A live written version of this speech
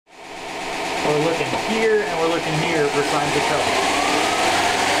we're looking here and we're looking here for signs of trouble.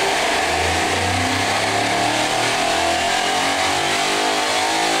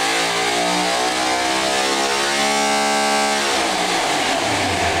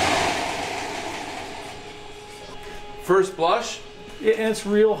 First blush? It's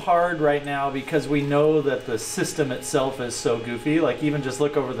real hard right now because we know that the system itself is so goofy. Like even just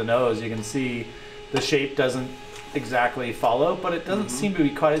look over the nose, you can see the shape doesn't exactly follow, but it doesn't seem to be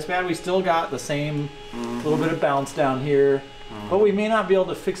quite as bad. We still got the same little bit of bounce down here, but we may not be able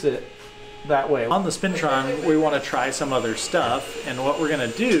to fix it that way. On the Spintron, we want to try some other stuff, and what we're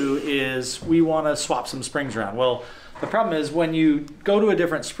going to do is we want to swap some springs around. Well, the problem is when you go to a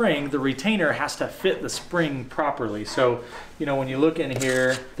different spring, the retainer has to fit the spring properly. So, you know, when you look in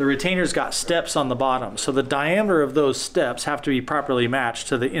here, the retainer's got steps on the bottom. So the diameter of those steps have to be properly matched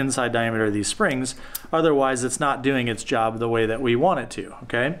to the inside diameter of these springs. Otherwise, it's not doing its job the way that we want it to,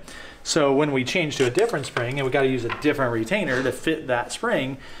 okay? So when we change to a different spring and we got to use a different retainer to fit that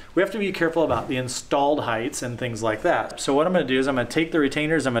spring, we have to be careful about the installed heights and things like that. So what I'm going to do is I'm going to take the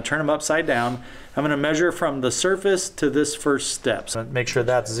retainers, I'm going to turn them upside down. I'm going to measure from the surface to this first step. So make sure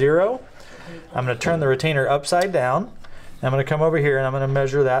that's 0. I'm going to turn the retainer upside down. I'm going to come over here and I'm going to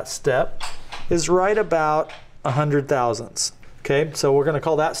measure that step is right about 100 thousandths. Okay, so we're going to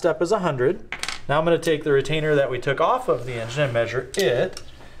call that step as 100. Now I'm going to take the retainer that we took off of the engine and measure it.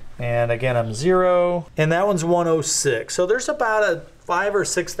 And again, I'm 0, and that one's 106. So there's about a 5 or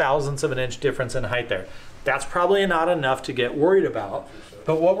 6 thousandths of an inch difference in height there. That's probably not enough to get worried about.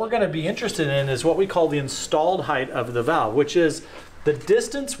 But what we're going to be interested in is what we call the installed height of the valve, which is the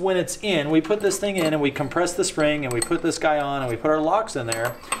distance when it's in. We put this thing in and we compress the spring and we put this guy on and we put our locks in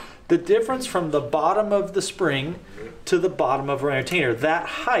there. The difference from the bottom of the spring to the bottom of our retainer, that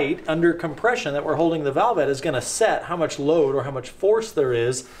height under compression that we're holding the valve at is going to set how much load or how much force there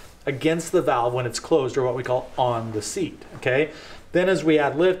is against the valve when it's closed, or what we call on the seat, okay? Then as we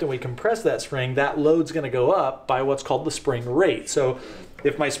add lift and we compress that spring, that load's going to go up by what's called the spring rate. So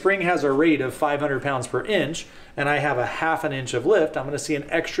if my spring has a rate of 500 pounds per inch and I have a 1/2 inch of lift, I'm going to see an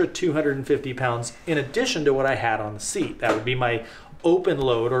extra 250 pounds in addition to what I had on the seat. That would be my open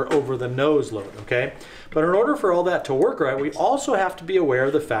load or over the nose load, okay? But in order for all that to work right, we also have to be aware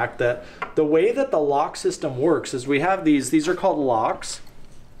of the fact that the way that the lock system works is we have these are called locks.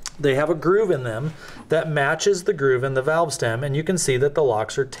 They have a groove in them that matches the groove in the valve stem, and you can see that the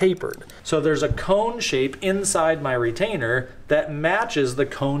locks are tapered. So there's a cone shape inside my retainer that matches the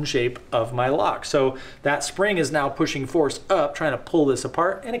cone shape of my lock. So that spring is now pushing force up, trying to pull this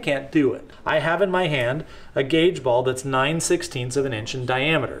apart, and it can't do it. I have in my hand a gauge ball that's 9/16 of an inch in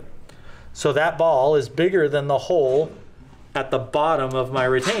diameter. So that ball is bigger than the hole at the bottom of my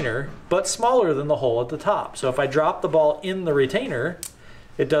retainer, but smaller than the hole at the top. So if I drop the ball in the retainer,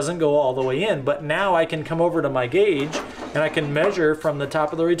 it doesn't go all the way in, but now I can come over to my gauge and I can measure from the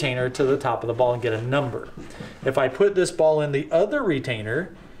top of the retainer to the top of the ball and get a number. If I put this ball in the other retainer,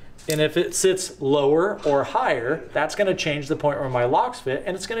 and if it sits lower or higher, that's going to change the point where my locks fit,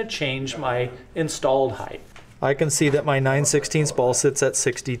 and it's going to change my installed height. I can see that my 9/16 ball sits at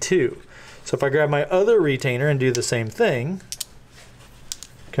 62. So if I grab my other retainer and do the same thing,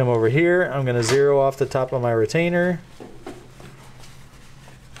 come over here, I'm going to 0 off the top of my retainer,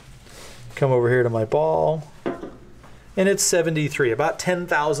 come over here to my ball, and it's 73, about 10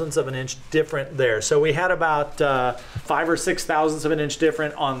 thousandths of an inch different there. So we had about 5 or 6 thousandths of an inch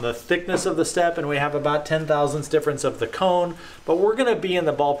different on the thickness of the step, and we have about 10 thousandths difference of the cone, but we're gonna be in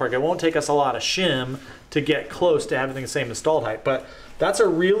the ballpark. It won't take us a lot of shim to get close to having the same installed height, but that's a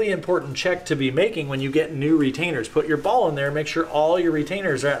really important check to be making when you get new retainers. Put your ball in there, make sure all your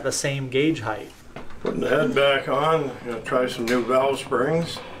retainers are at the same gauge height. Putting the head back on, gonna try some new valve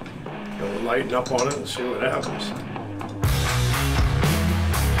springs. Gonna lighten up on it and see what happens.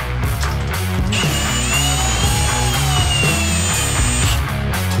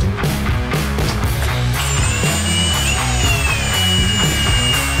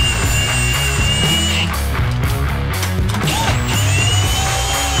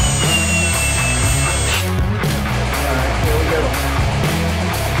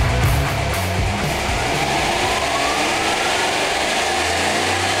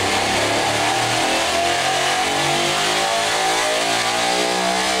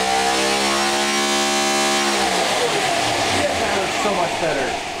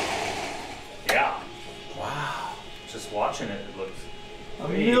 Better. Yeah. Wow. Just watching it, it looks a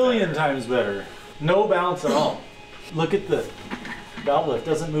million times better. No bounce at all. Look at the valve lift,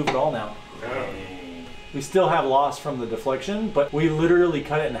 doesn't move at all now. Yeah. We still have loss from the deflection, but we literally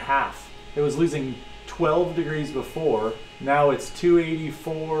cut it in half. It was losing 12 degrees before, Now it's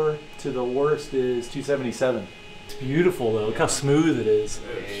 284 to the worst is 277. It's beautiful though. Look how smooth it is.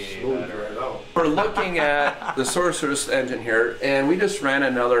 It's smooth right out. We're looking at the Sorceress engine here, and we just ran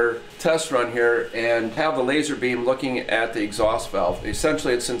another test run here and have the laser beam looking at the exhaust valve.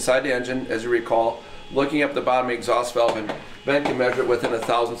 Essentially, it's inside the engine, as you recall, looking up the bottom of the exhaust valve, and Ben can measure it within a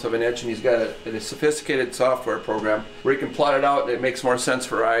thousandth of an inch, and he's got a sophisticated software program where he can plot it out, and it makes more sense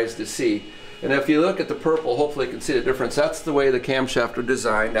for our eyes to see. And if you look at the purple, hopefully you can see the difference. That's the way the camshaft was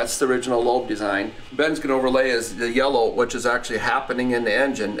designed. That's the original lobe design. Ben's going to overlay is the yellow, which is actually happening in the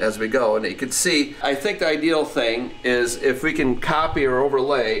engine as we go. And you can see, I think the ideal thing is if we can copy or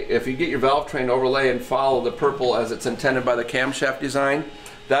overlay, if you get your valvetrain overlay and follow the purple as it's intended by the camshaft design,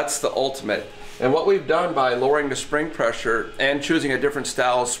 that's the ultimate. And what we've done by lowering the spring pressure and choosing a different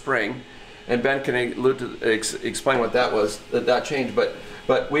style of spring, and Ben can explain what that was, that change, but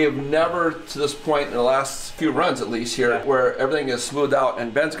we have never, to this point in the last few runs at least here, where everything is smoothed out,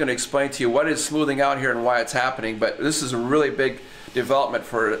 and Ben's going to explain to you what is smoothing out here and why it's happening, but this is a really big development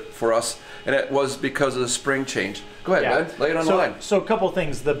for us, and it was because of the spring change. Go ahead, Ben, lay it on the line. So a couple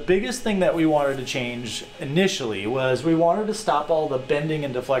things. The biggest thing that we wanted to change initially was we wanted to stop all the bending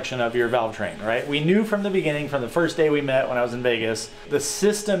and deflection of your valve train, right? We knew from the beginning, from the first day we met when I was in Vegas, the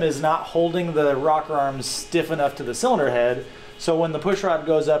system is not holding the rocker arms stiff enough to the cylinder head. So when the push rod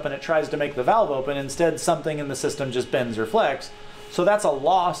goes up and it tries to make the valve open, instead something in the system just bends or flex. So that's a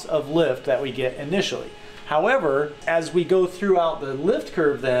loss of lift that we get initially. However, as we go throughout the lift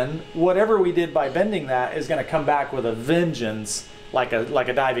curve then, whatever we did by bending that is going to come back with a vengeance like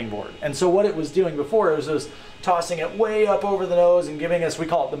a diving board. And so what it was doing before, it was tossing it way up over the nose and giving us, we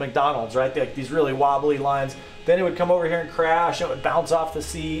call it the McDonald's, right? Like these really wobbly lines. Then it would come over here and crash, it would bounce off the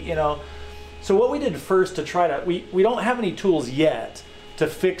seat, you know. So what we did first to try to, we don't have any tools yet to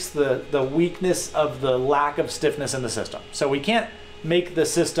fix the weakness of the lack of stiffness in the system. So we can't make the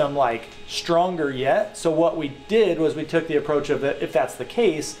system like stronger yet. So what we did was we took the approach of that, if that's the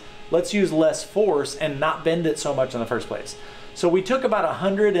case, let's use less force and not bend it so much in the first place. So we took about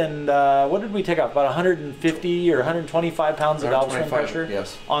 100 and, what did we take off? About 150 or 125 pounds of valve spring pressure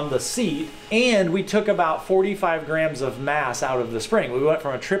on the seat. And we took about 45 grams of mass out of the spring. We went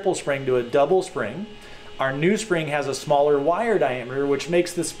from a triple spring to a double spring. Our new spring has a smaller wire diameter, which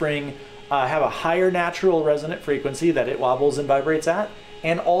makes the spring have a higher natural resonant frequency that it wobbles and vibrates at,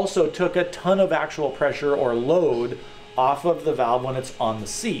 and also took a ton of actual pressure or load off of the valve when it's on the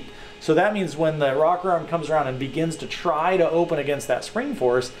seat. So that means when the rocker arm comes around and begins to try to open against that spring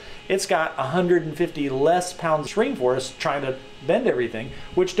force, it's got 150 less pounds spring force trying to bend everything,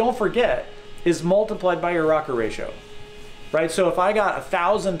 which, don't forget, is multiplied by your rocker ratio. Right, so if I got a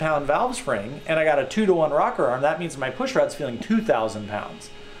 1,000-pound valve spring and I got a 2-to-1 rocker arm, that means my push rod's feeling 2,000 pounds.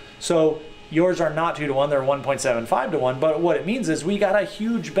 So yours are not 2-to-1, they're 1.75 to 1, but what it means is we got a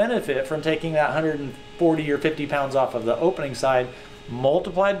huge benefit from taking that 140 or 50 pounds off of the opening side,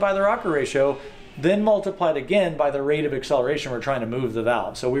 multiplied by the rocker ratio, then multiplied again by the rate of acceleration we're trying to move the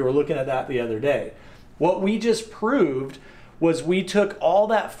valve. So we were looking at that the other day. What we just proved was we took all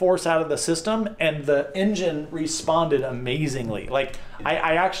that force out of the system and the engine responded amazingly. Like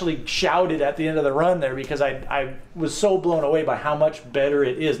I actually shouted at the end of the run there because I was so blown away by how much better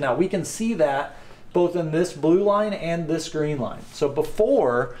it is. Now we can see that both in this blue line and this green line. So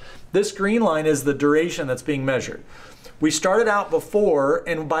before, this green line is the duration that's being measured. We started out before,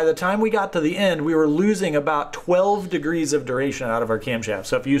 and by the time we got to the end, we were losing about 12 degrees of duration out of our camshaft.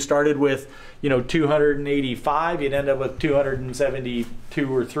 So if you started with, 285, you'd end up with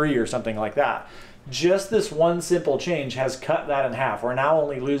 272 or 3 or something like that. Just this one simple change has cut that in half. We're now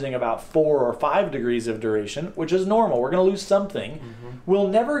only losing about 4 or 5 degrees of duration, which is normal. We're going to lose something. We'll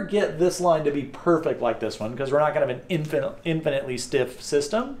never get this line to be perfect like this one because we're not going to have an infinitely stiff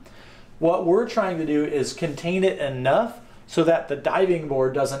system. What we're trying to do is contain it enough so that the diving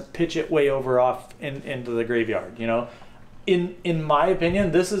board doesn't pitch it way over off into the graveyard. In my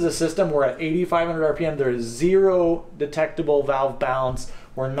opinion, this is a system where at 8,500 RPM, there is 0 detectable valve bounce.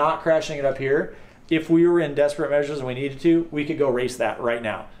 We're not crashing it up here. If we were in desperate measures and we needed to, we could go race that right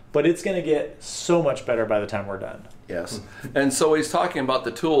now. But it's going to get so much better by the time we're done. Yes. And so he's talking about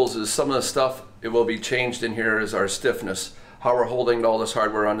the tools is some of the stuff it will be changed in here is our stiffness. How we're holding all this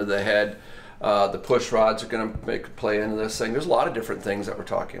hardware onto the head. The push rods are going to play into this thing. There's a lot of different things that we're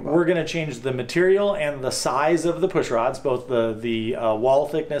talking about. We're going to change the material and the size of the push rods, both the wall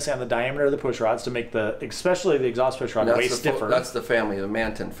thickness and the diameter of the push rods to make especially the exhaust push rod way stiffer. That's the family, the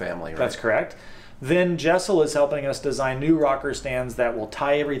Manton family, right? That's correct. Then Jessel is helping us design new rocker stands that will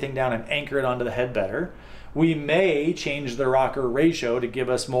tie everything down and anchor it onto the head better. We may change the rocker ratio to give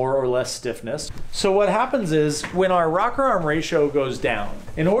us more or less stiffness. So what happens is when our rocker arm ratio goes down,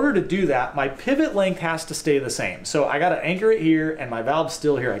 in order to do that, my pivot length has to stay the same. So I got to anchor it here and my valve's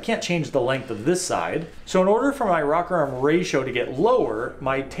still here. I can't change the length of this side. So in order for my rocker arm ratio to get lower,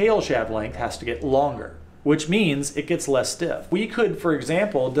 my tail shaft length has to get longer, which means it gets less stiff. We could, for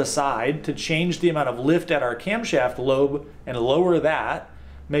example, decide to change the amount of lift at our camshaft lobe and lower that,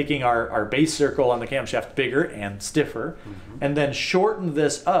 making our base circle on the camshaft bigger and stiffer, and then shorten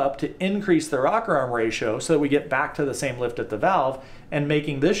this up to increase the rocker arm ratio so that we get back to the same lift at the valve, and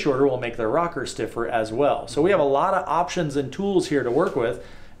making this shorter will make the rocker stiffer as well. So we have a lot of options and tools here to work with,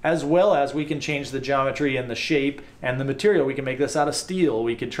 as well as we can change the geometry and the shape and the material. We can make this out of steel.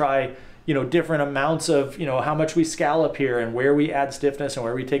 We could try, you know, different amounts of, you know, how much we scallop here and where we add stiffness and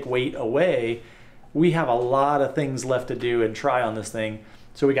where we take weight away. We have a lot of things left to do and try on this thing.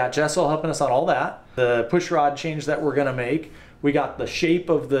 So we got Jessel helping us on all that. The push rod change that we're gonna make. We got the shape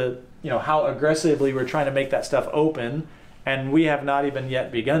of the, you know, how aggressively we're trying to make that stuff open. And we have not even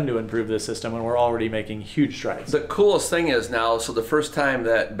yet begun to improve this system, and we're already making huge strides. The coolest thing is now, so the first time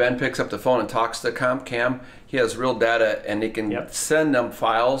that Ben picks up the phone and talks to Comp Cam, he has real data and he can send them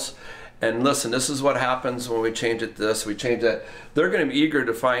files. And listen, this is what happens when we change it this, we change that. They're gonna be eager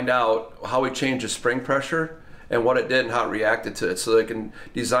to find out how we change the spring pressure and what it did and how it reacted to it, so they can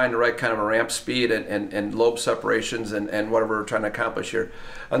design the right kind of a ramp speed and lobe separations and whatever we're trying to accomplish here.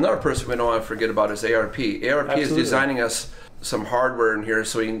 Another person we don't want to forget about is ARP. ARP is designing us some hardware in here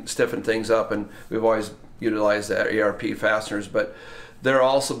so we can stiffen things up, and we've always utilized that ARP fasteners, but they're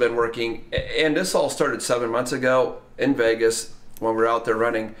also been working, and this all started 7 months ago in Vegas when we were out there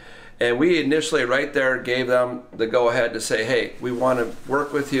running. And we initially right there gave them the go-ahead to say, hey, we want to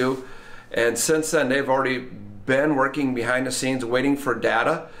work with you. And since then, they've already been working behind the scenes waiting for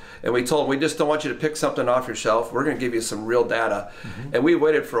data, and we told them, we just don't want you to pick something off your shelf, we're going to give you some real data. And we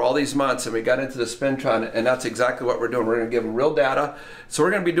waited for all these months, and we got into the Spintron, and that's exactly what we're doing. We're going to give them real data. So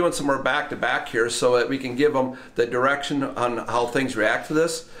we're going to be doing some more back-to-back here so that we can give them the direction on how things react to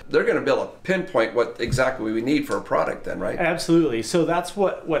this. They're going to be able to pinpoint what exactly we need for a product then, right? Absolutely. So that's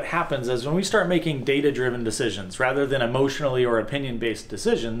what happens is when we start making data-driven decisions rather than emotionally or opinion-based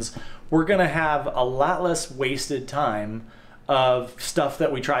decisions, we're going to have a lot less wasted time of stuff that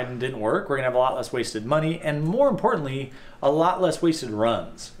we tried and didn't work. We're gonna have a lot less wasted money, and more importantly, a lot less wasted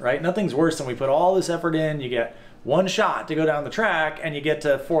runs, right? Nothing's worse than we put all this effort in, you get one shot to go down the track, and you get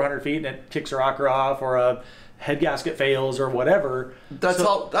to 400 feet and it kicks a rocker off, or a head gasket fails, or whatever. That's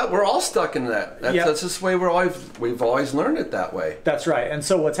we're all stuck in that. That's just the way we've always learned it that way. That's right. And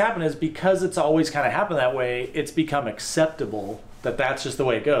so what's happened is, because it's always kind of happened that way, it's become acceptable that that's just the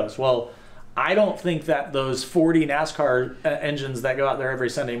way it goes. Well, I don't think that those 40 NASCAR engines that go out there every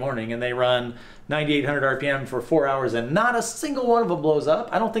Sunday morning and they run 9,800 RPM for 4 hours and not a single one of them blows up,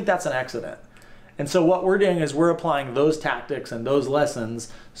 I don't think that's an accident. And so what we're doing is we're applying those tactics and those lessons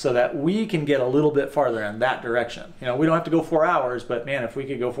so that we can get a little bit farther in that direction. You know, we don't have to go 4 hours, but man, if we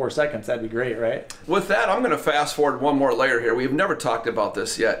could go 4 seconds, that'd be great, right? With that, I'm going to fast forward one more layer here. We've never talked about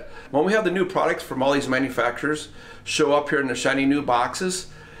this yet. When we have the new products from all these manufacturers show up here in the shiny new boxes,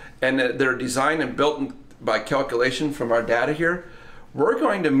 and they're designed and built by calculation from our data here, we're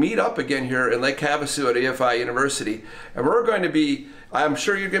going to meet up again here in Lake Havasu at EFI University, and we're going to be, I'm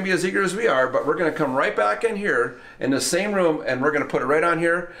sure you're going to be as eager as we are, but we're going to come right back in here in the same room, and we're going to put it right on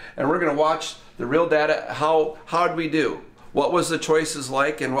here, and we're going to watch the real data. How did we do? What was the choices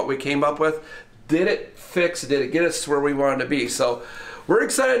like and what we came up with? Did it fix? Did it get us to where we wanted to be? So we're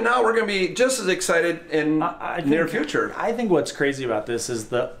excited now. We're going to be just as excited in the near future. I think what's crazy about this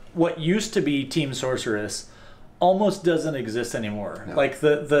is what used to be Team Sorceress almost doesn't exist anymore. No. Like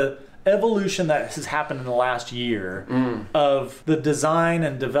the evolution that has happened in the last year of the design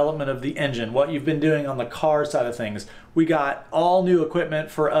and development of the engine, what you've been doing on the car side of things. We got all new equipment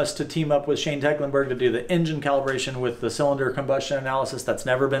for us to team up with Shane Tecklenburg to do the engine calibration with the cylinder combustion analysis that's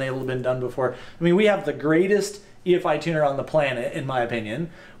never been able to be done before. I mean, we have the greatest EFI tuner on the planet, in my opinion.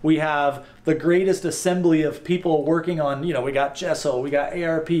 We have the greatest assembly of people working on, you know, we got Jessel, we got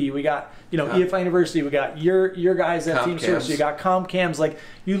ARP, we got, you know, EFI University, we got your guys at Team Source, you got Comp Cams. Like,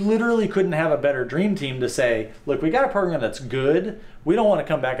 you literally couldn't have a better dream team to say, look, we got a program that's good. We don't want to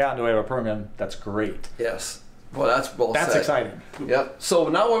come back out and we have a program that's great. Yes. Well, that's exciting. Yep. So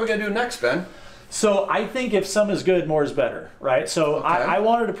now what are we going to do next, Ben? So I think if some is good, more is better, right? So okay. I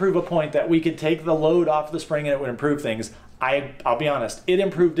wanted to prove a point that we could take the load off the spring and it would improve things. I'll be honest, it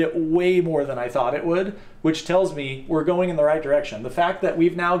improved it way more than I thought it would, which tells me we're going in the right direction. The fact that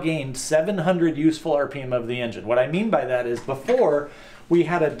we've now gained 700 useful RPM of the engine. What I mean by that is, before, we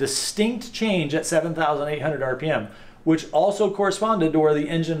had a distinct change at 7,800 RPM, which also corresponded to where the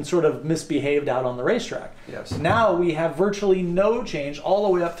engine sort of misbehaved out on the racetrack. Yes. Now we have virtually no change all the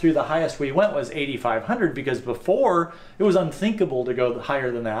way up through the highest we went was 8,500, because before it was unthinkable to go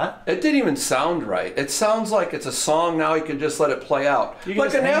higher than that. It didn't even sound right. It sounds like it's a song now. You can just let it play out. You can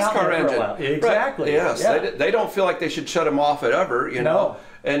like just a hang out there NASCAR for a engine. while. Exactly. Right. Yes. Yeah. They don't feel like they should shut them off at ever, you know.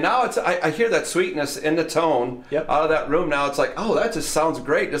 And now it's I hear that sweetness in the tone Yep. out of that room now. It's like, oh, that just sounds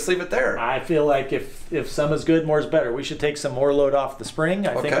great. Just leave it there. I feel like if some is good, more is better. We should take some more load off the spring.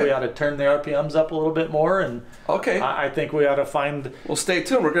 I think Okay. we ought to turn the RPMs up a little bit more, and Okay. I think we ought to find. Well, stay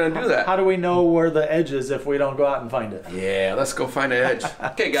tuned. We're going to do that. How do we know where the edge is if we don't go out and find it? Yeah, let's go find an edge.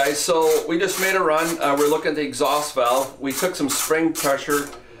 Okay, guys, so we just made a run. We're looking at the exhaust valve. We took some spring pressure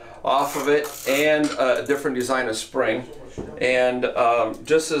off of it and a different design of spring. And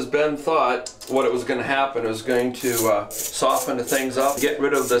just as Ben thought, what it was going to happen was going to soften the things up, get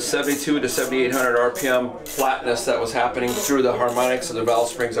rid of the 72 to 7,800 RPM flatness that was happening through the harmonics of the valve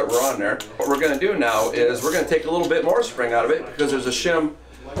springs that were on there. What we're going to do now is we're going to take a little bit more spring out of it because there's a shim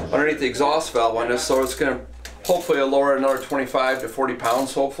underneath the exhaust valve on this, so it's going to hopefully lower another 25 to 40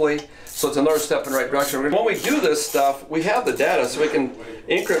 pounds, hopefully. So it's another step in the right direction. When we do this stuff, we have the data so we can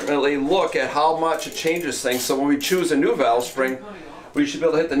incrementally look at how much it changes things. So when we choose a new valve spring, we should be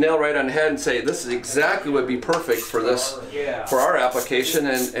able to hit the nail right on the head and say, this is exactly what would be perfect for this, for our application,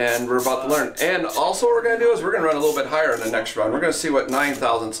 and we're about to learn. And also what we're going to do is we're going to run a little bit higher in the next run. We're going to see what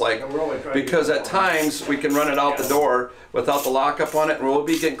 9,000's like, because at times we can run it out the door without the lockup on it, and we'll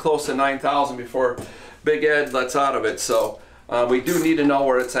be getting close to 9,000 before Big Ed lets out of it. So we do need to know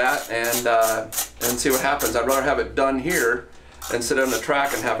where it's at and see what happens. I'd rather have it done here than sit on the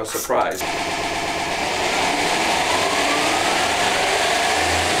track and have a surprise.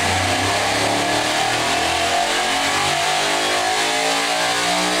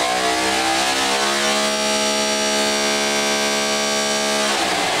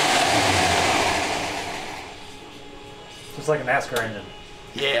 Just like a NASCAR engine.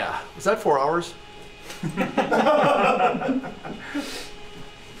 Yeah. Is that 4 hours?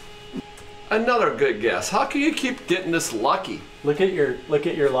 Another good guess. How can you keep getting this lucky? Look at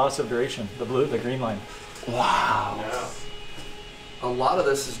your loss of duration. The green line. Wow. Yeah. A lot of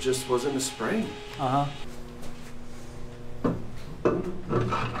this was in the spring. Uh huh.